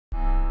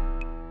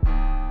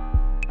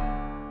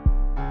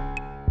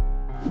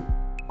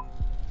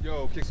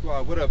Yo, Kick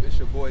Squad, what up? It's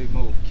your boy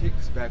Mo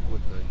Kicks back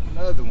with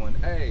another one.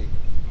 Hey,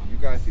 you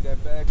guys see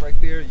that bag right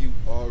there? You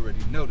already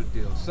know the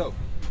deal. So,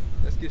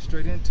 let's get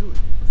straight into it.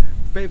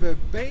 Baby,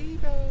 baby.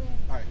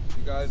 Alright,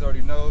 you guys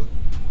already know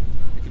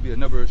it could be a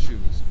number of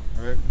shoes,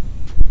 alright?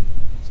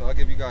 So I'll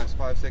give you guys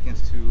 5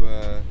 seconds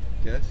to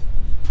guess.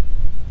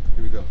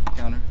 Here we go,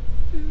 counter.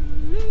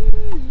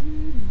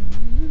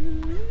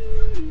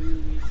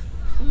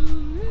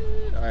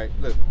 Alright,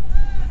 look,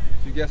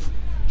 if you guess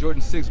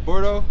Jordan 6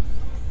 Bordeaux,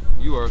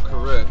 you are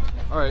correct.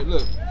 Alright,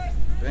 look,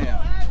 bam,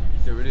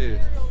 there it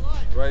is,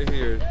 right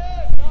here,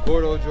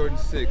 Bordeaux Jordan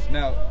 6.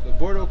 Now, the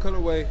Bordeaux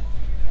colorway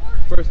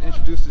first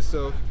introduced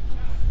itself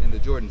in the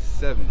Jordan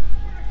 7.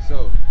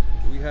 So,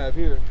 we have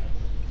here,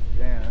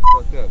 damn, that's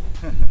fucked up.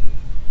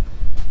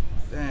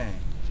 Dang,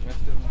 messed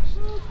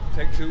up.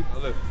 Take two.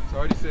 Oh, look, it's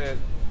already said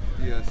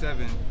the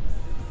 7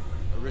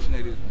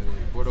 originated in the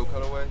Bordeaux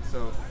colorway,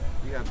 so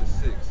we have the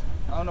 6.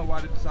 I don't know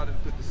why they decided to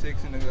put the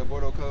 6 in the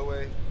Bordeaux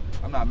colorway.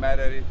 I'm not mad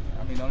at it.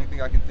 I mean, the only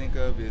thing I can think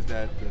of is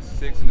that the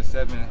 6 and the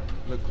 7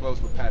 look close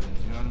with patterns,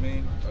 you know what I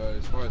mean?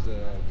 As far as the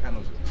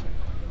panels are concerned.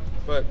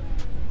 But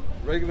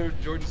regular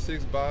Jordan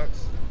 6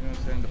 box, you know what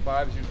I'm saying? The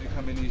 5s usually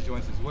come in these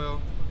joints as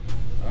well.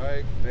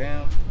 Alright,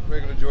 bam.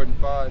 Regular Jordan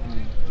 5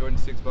 and Jordan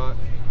 6 box.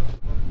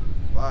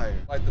 Fire.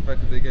 I like the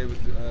fact that they gave us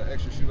the,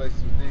 extra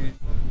shoelaces with these.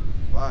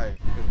 Fire.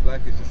 Because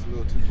black is just a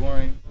little too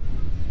boring.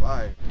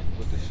 Fire.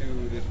 With the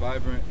shoe, this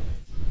vibrant.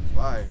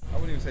 Fire. I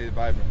wouldn't even say it's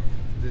vibrant.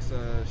 This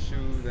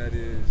shoe that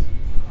is,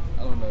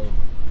 I don't know,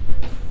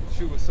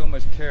 shoe with so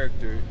much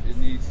character, it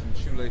needs some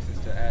shoelaces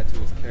to add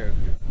to its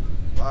character.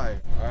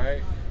 Fire.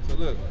 Alright, so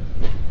look,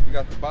 we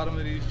got the bottom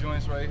of these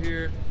joints right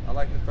here. I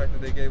like the fact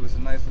that they gave us a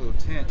nice little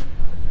tint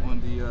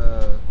on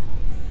the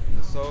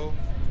sole.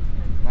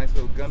 Nice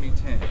little gummy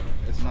tint.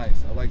 It's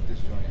nice. I like this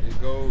joint.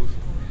 It goes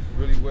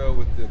really well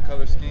with the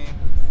color scheme.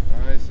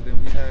 Alright, so then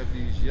we have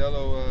these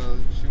yellow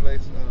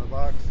shoelace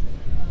locks.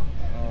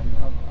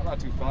 I'm not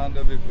too fond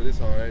of it, but it's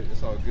alright.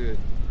 It's all good.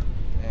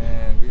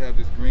 And we have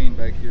this green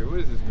back here. What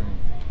is this green?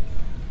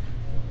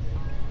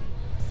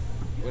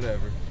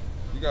 Whatever.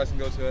 You guys can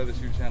go to other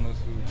shoe channels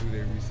who do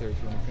their research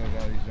when it comes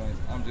down to these joints.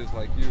 I'm just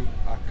like you.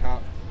 I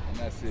cop, and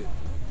that's it.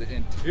 The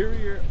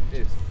interior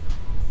is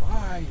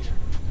fire.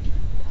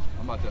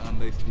 I'm about to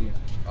unlace these.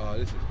 Oh,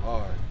 this is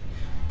hard.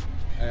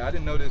 Hey, I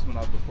didn't know this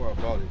before I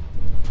bought it.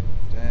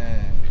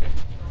 Dang.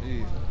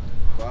 These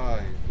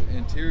fire. The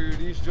interior of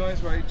these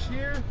joints right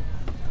here.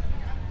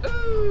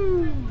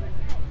 Ooh!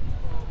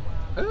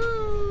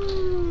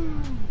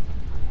 Ooh!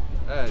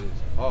 That is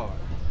hard.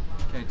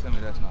 You can't tell me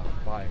that's not a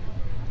fire.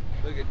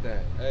 Look at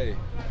that. Hey,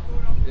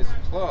 it's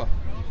cloth.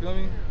 You feel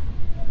me?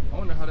 I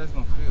wonder how that's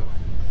gonna feel.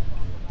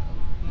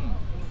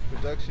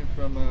 Production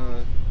from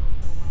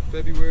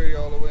February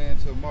all the way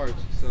until March.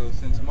 So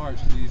since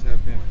March, these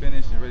have been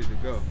finished and ready to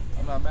go.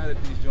 I'm not mad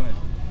at these joints.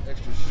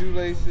 Extra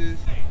shoelaces.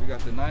 We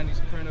got the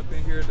 90s print up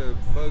in here. The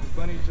Bugs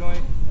Bunny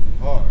joint.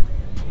 Hard.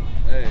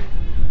 Hey.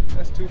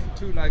 That's 2 for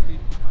 2 Nike, you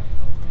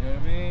know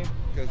what I mean?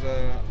 Because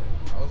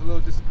I was a little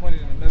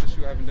disappointed in another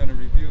shoe I haven't done a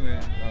review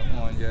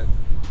on yet.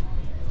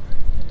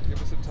 Give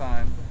us some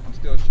time. I'm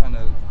still trying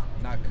to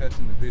not cuss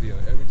in the video.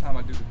 Every time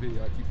I do the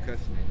video, I keep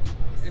cussing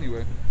it.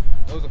 Anyway,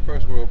 those are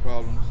first world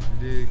problems,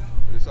 you dig?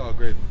 But it's all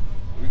gravy.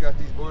 We got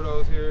these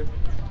Bordeaux here.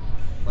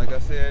 Like I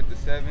said, the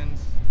 7s,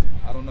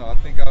 I don't know. I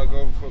think I'll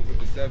go with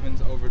the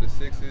 7s over the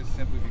 6s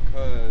simply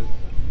because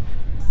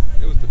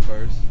it was the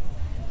first.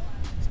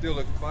 Still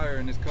look fire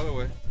in this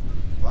colorway.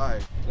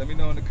 Fire. Let me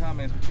know in the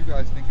comments what you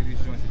guys think of these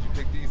joints. Did you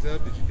pick these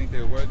up? Did you think they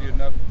were worthy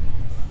enough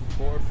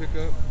for a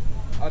pickup?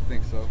 I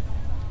think so.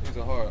 These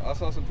are hard. I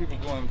saw some people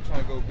trying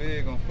to go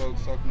big on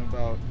folks talking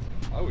about,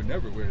 I would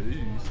never wear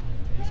these.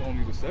 It's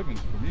only the 7s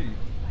for me.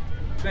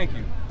 Thank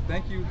you.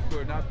 Thank you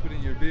for not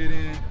putting your bid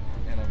in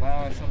and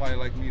allowing somebody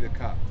like me to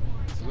cop.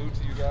 Salute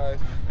to you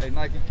guys. Hey,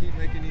 Nike, keep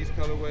making these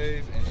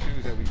colorways and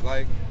shoes that we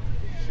like.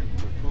 Shoot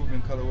for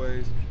proven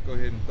colorways. Go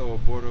ahead and throw a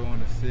Bordeaux on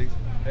the 6.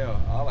 Hell,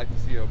 I like to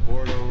see a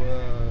Bordeaux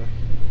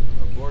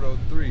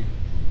 3. You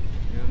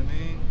know what I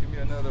mean? Give me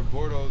another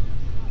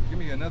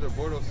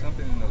Bordeaux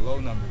something in the low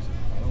numbers.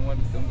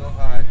 Don't go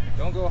high.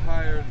 Don't go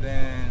higher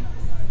than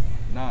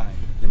 9.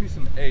 Give me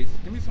some 8s.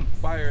 Give me some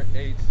fire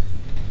 8s.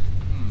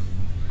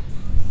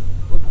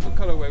 What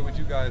colorway would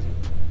you guys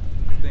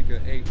think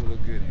an 8 would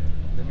look good in?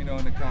 Let me know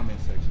in the comment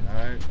section,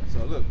 alright?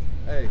 So look,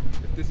 hey,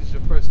 if this is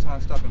your first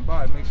time stopping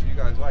by, make sure you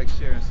guys like,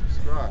 share, and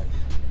subscribe.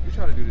 We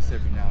try to do this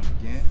every now and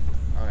again.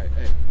 Alright,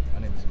 hey,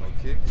 my name is Mo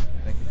Kicks.